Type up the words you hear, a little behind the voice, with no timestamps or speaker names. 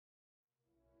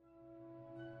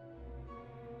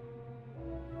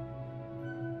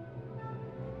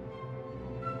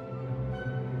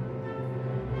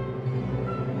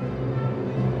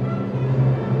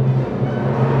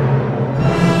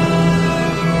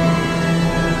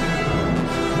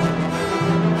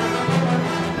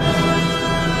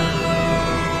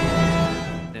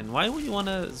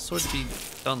want a story to be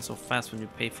done so fast when you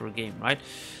pay for a game, right?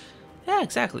 Yeah,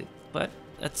 exactly. But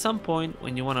at some point,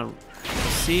 when you want to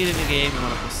proceed in a game, you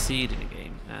want to proceed in a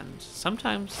game. And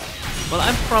sometimes, well,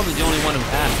 I'm probably the only one who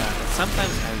has that. But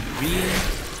sometimes I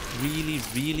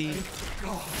really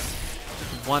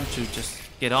want to just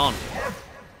get on with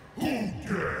it.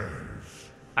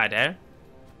 Hi there.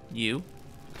 You.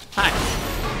 Hi.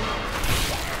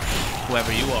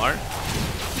 Whoever you are.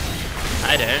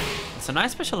 Hi there. Some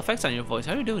nice special effects on your voice.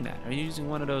 How are you doing that? Are you using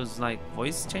one of those like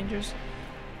voice changers?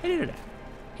 How do you do that?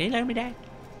 Can you learn me that?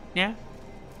 Yeah?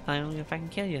 I don't know if I can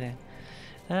kill you then.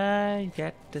 I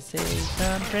got to save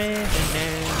some prisoners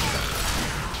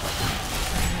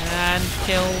and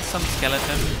kill some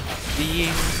skeleton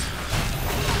beings.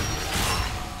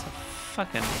 It's a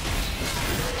fucking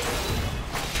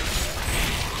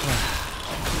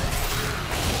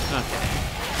okay.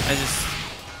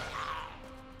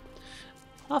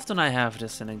 Often I have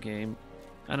this in a game.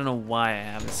 I don't know why I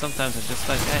have it. Sometimes I just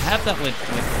like I have that with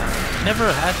never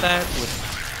had that with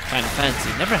Final Fantasy.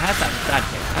 Never had that with that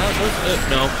game.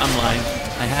 No, I'm lying.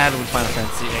 I had it with Final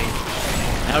Fantasy 8.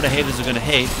 Now the haters are gonna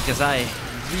hate because I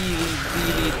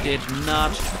really did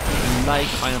not like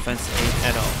Final Fantasy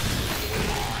 8 at all.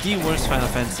 The worst Final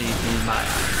Fantasy in my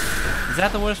eyes. Is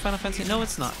that the worst Final Fantasy? No,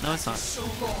 it's not. No, it's not.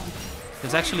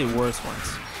 There's actually worse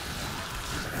ones.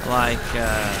 Like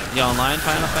the online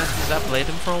Final Fantasies. I played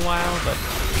them for a while, but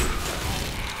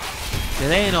it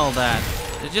ain't all that.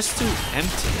 They're just too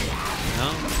empty, you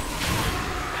know?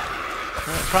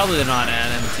 Probably they're not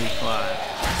that empty, but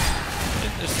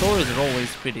their stories are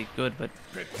always pretty good, but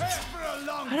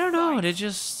I don't know, they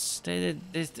just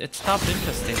it stopped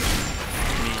interesting to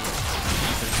me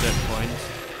at a certain point,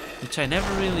 which I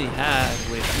never really had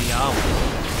with Diablo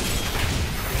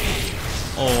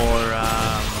or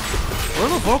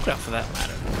World of Warcraft for that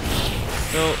matter.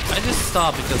 So I just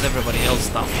stopped because everybody else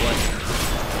stopped playing.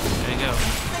 There you go.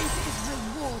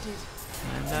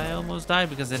 And I almost died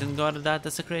because I didn't go out of that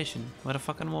desecration. What a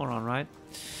fucking moron, right?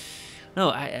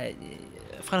 No,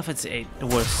 Final Fantasy 8, the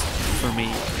worst for me.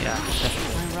 Yeah,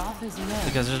 definitely.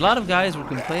 Because there's a lot of guys who were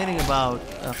complaining about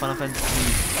Final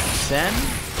Fantasy 10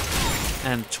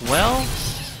 and 12.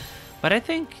 But I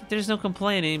think there's no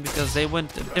complaining because they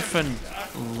went a different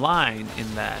line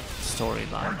in that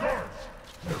storyline.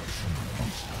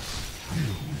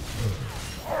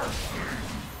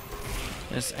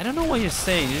 I don't know what you're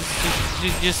saying. You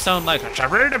just sound like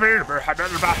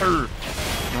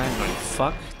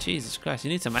fuck. Jesus Christ,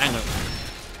 you need some anger.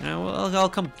 You know, well, I'll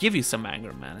come give you some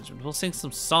anger management. We'll sing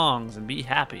some songs and be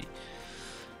happy.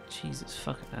 Jesus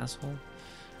fucking asshole.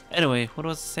 Anyway, what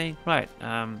was I saying? Right,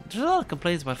 there's a lot of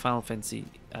complaints about Final Fantasy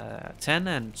 10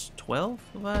 and 12,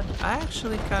 but I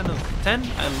actually kind of 10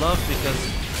 I love because,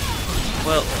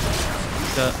 well,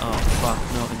 oh fuck,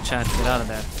 no, enchant, get out of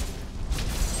there.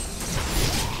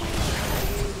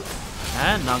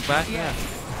 And knockback, yeah.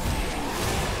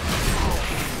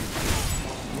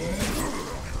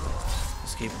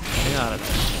 Just keep getting out of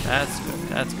there. That's good,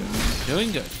 that's good.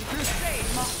 Doing good.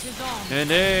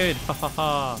 Indeed, ha ha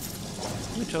ha.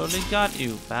 We totally got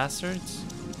you, bastards.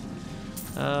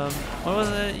 What was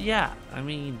it? Yeah, I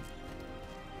mean,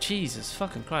 Jesus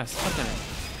fucking Christ, fucking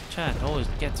chat always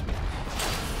gets me,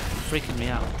 freaking me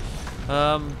out.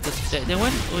 They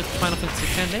went with Final Fantasy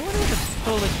 10. They went with a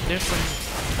totally different.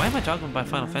 Why am I talking about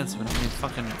Final Fantasy when I mean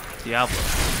fucking Diablo?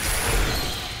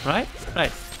 Right,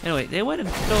 right. Anyway, they went in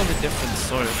a totally different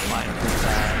storyline with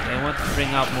that. They want to bring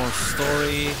out more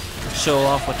story, show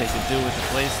off what they could do with the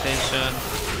PlayStation.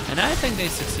 And I think they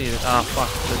succeeded. Ah, fuck.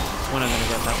 We're not gonna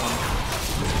get that one.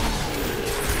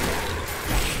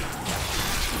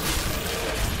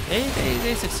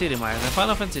 They succeeded, Maya. The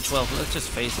Final Fantasy 12, let's just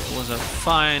face it, was a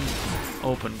fine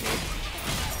open game.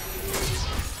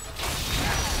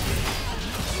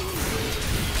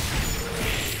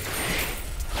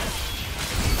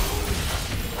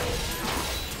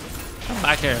 Come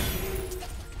back here.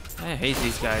 I hate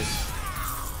these guys.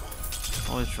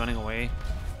 Always running away.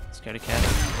 Scaredy cat.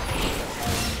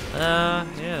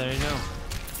 Yeah, there you go.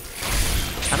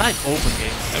 I like open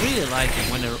games. I really like it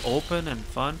when they're open and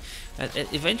fun.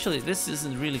 Eventually, this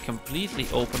isn't really completely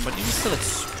open, but you can still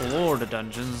explore the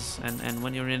dungeons. And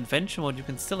when you're in adventure mode, you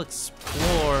can still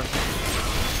explore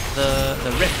the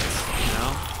rifts. You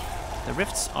know, the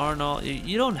rifts are not.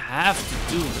 You don't have to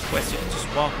do the quest. You can just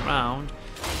walk around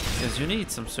because you need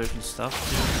some certain stuff.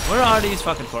 Where are these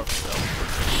fucking corpses though?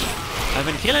 I've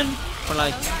been killing for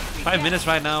like 5 minutes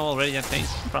right now already, I think.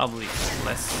 Probably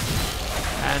less.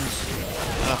 And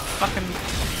a fucking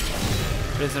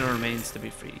prisoner remains to be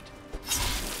freed.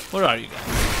 Where are you guys?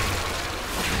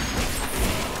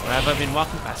 Or have I been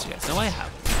walking past you guys? No, I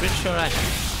haven't. Pretty sure I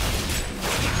have.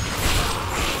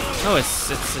 No, it's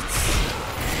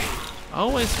I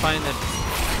always find it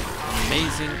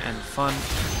amazing and fun.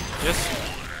 Just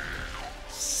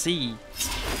see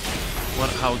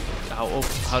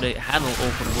how they handle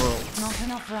open worlds. Not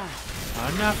enough rat.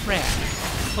 Not enough rat.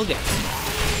 Okay.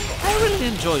 I really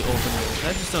enjoy open worlds.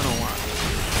 I just don't know why.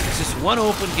 It's just one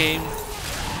open game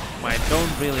I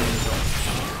don't really enjoy.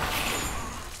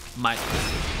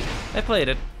 I played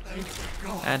it,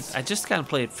 and I just can't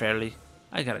play it fairly.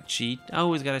 I gotta cheat. I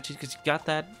always gotta cheat because you got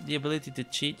the ability to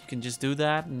cheat. You can just do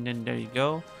that, and then there you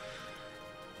go.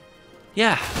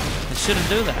 Yeah, I shouldn't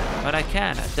do that, but I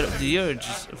can. The urge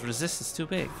of resist is too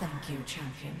big. Thank you,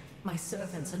 champion. My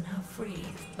servants are now free,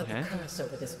 but the curse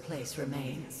over this place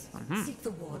remains. Seek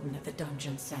the Warden at the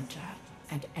dungeon center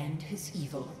and end his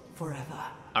evil forever.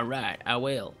 All right, I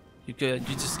will. You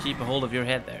just keep a hold of your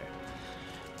head there,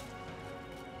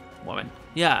 woman.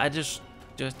 Yeah, I just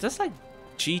like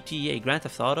GTA, Grand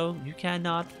Theft Auto. You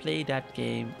cannot play that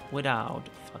game without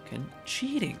fucking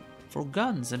cheating for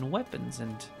guns and weapons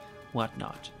and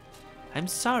whatnot. I'm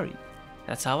sorry,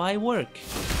 that's how I work.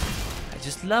 I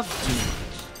just love to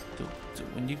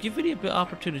when you give me the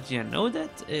opportunity and know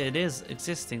that it is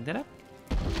existing, then I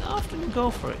often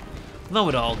go for it. Not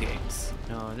with all games.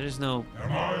 No, there's no.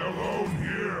 Am I alone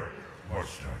here?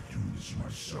 Must I do this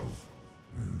myself?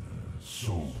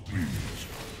 So please,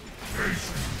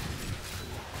 face me.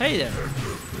 Hey there.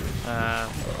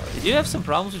 Did you have some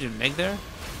problems with your neck there?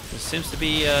 There seems to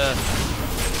be oh,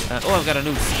 I've got a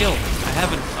new skill. I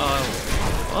haven't.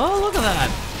 Oh, look at that.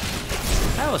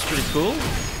 That was pretty cool,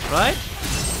 right?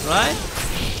 Right?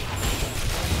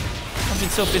 I've been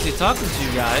so busy talking to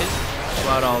you guys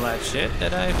about all that shit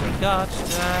that I forgot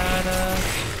that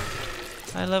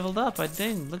I leveled up. I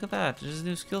dinged. Look at that. There's a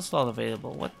new skill slot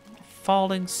available. What?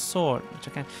 Falling sword. Which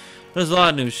I can't. There's a lot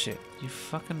of new shit. You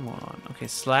fucking moron. Okay,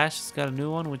 Slash has got a new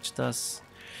one which does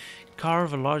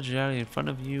carve a larger area in front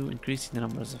of you, increasing the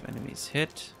numbers of enemies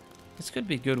hit. This could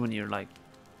be good when you're like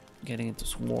getting into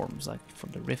swarms, like for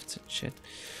the rifts and shit.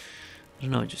 I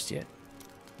don't know just yet.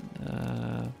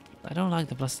 I don't like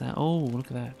the plus that. Oh, look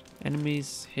at that.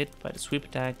 Enemies hit by the sweep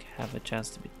attack have a chance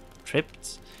to be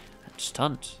tripped and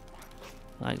stunned.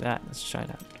 Like that. Let's try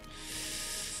that.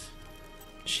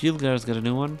 Shield Guard's got a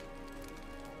new one.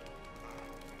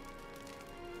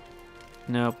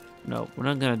 Nope. Nope. We're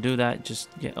not gonna do that just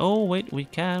yet. Oh, wait. We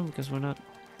can because we're not.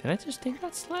 Did I just take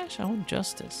that Slash? I want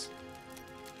Justice.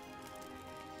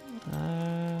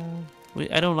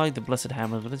 I don't like the Blessed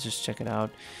Hammer, but let's just check it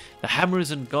out. The hammer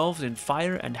is engulfed in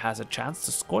fire and has a chance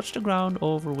to scorch the ground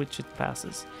over which it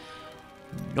passes.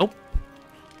 Nope.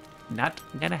 Not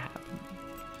gonna happen.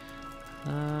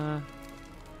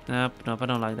 Nope, I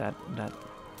don't like that.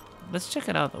 Let's check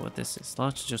it out though, what this is.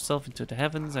 Launch yourself into the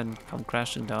heavens and come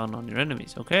crashing down on your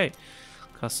enemies. Okay.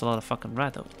 Costs a lot of fucking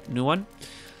rat though. New one.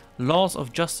 Laws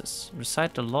of Justice.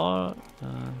 Recite the law,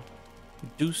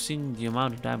 reducing the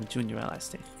amount of damage you and your allies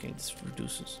take. Okay, this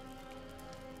reduces.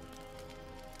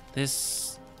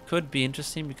 This could be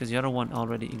interesting because the other one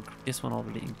already, this one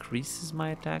already increases my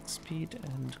attack speed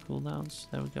and cooldowns.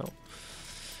 There we go.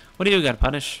 What do you got,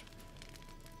 Punish?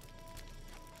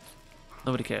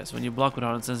 Nobody cares. When you block with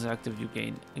Harden's sensor active, you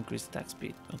gain increased attack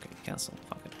speed. Okay, cancel.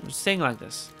 Fuck it. We're staying like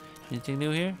this. Anything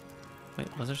new here? Wait,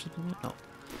 was there something new? No.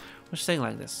 We're staying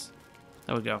like this.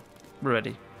 There we go. We're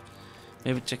ready.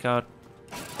 Maybe check out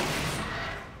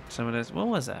some of this. What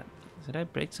was that? Did I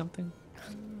break something?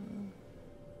 I'm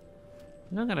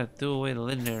not gonna do away the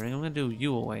legendary. I'm gonna do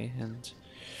you away and.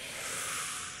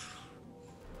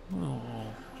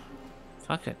 Oh.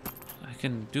 Fuck it. I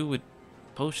can do with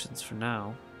potions for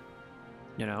now.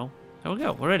 You know. There we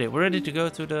go. We're ready. We're ready to go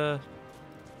to the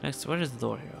next. Where is the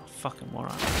door here? Oh, fucking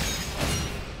moron.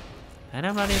 And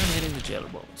I'm not even hitting the jail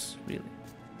bolts. Really?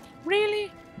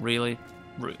 Really? Really?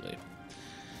 Really?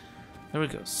 There we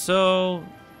go. So,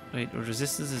 wait,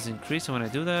 resistance is increased. And when I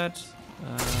do that,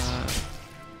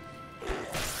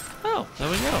 oh, there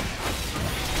we go.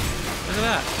 Look at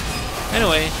that.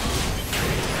 Anyway,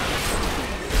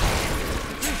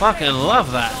 fucking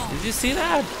love that. Did you see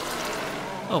that?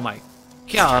 Oh my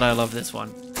god, I love this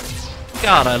one.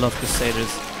 God, I love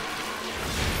Crusaders.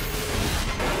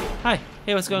 Hi.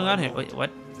 Hey, what's going on here? Wait,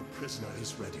 what? The prisoner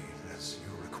is ready, as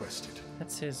you requested.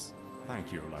 That's his.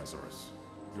 Thank you, Lazarus.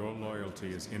 Your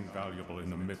loyalty is invaluable in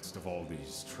the midst of all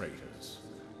these traitors.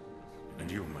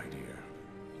 And you, my dear.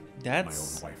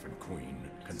 That's... My own wife and queen,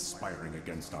 conspiring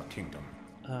against our kingdom.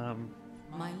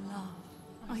 My love,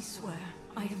 I swear,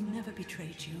 I have never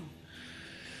betrayed you.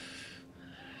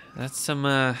 That's some,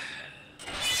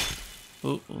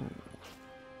 ooh.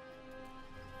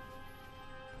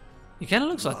 He kind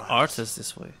of looks like artist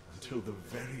this way. Until the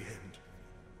very end.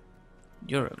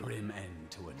 You're a Grim end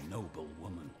to a noble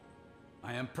woman.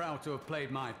 I am proud to have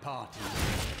played my part in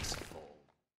this fall.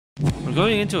 We're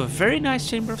going into a very nice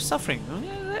chamber of suffering. Oh,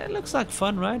 yeah, it looks like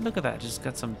fun, right? Look at that. Just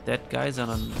got some dead guys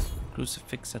on a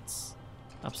crucifix that's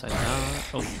upside down.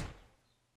 Oh.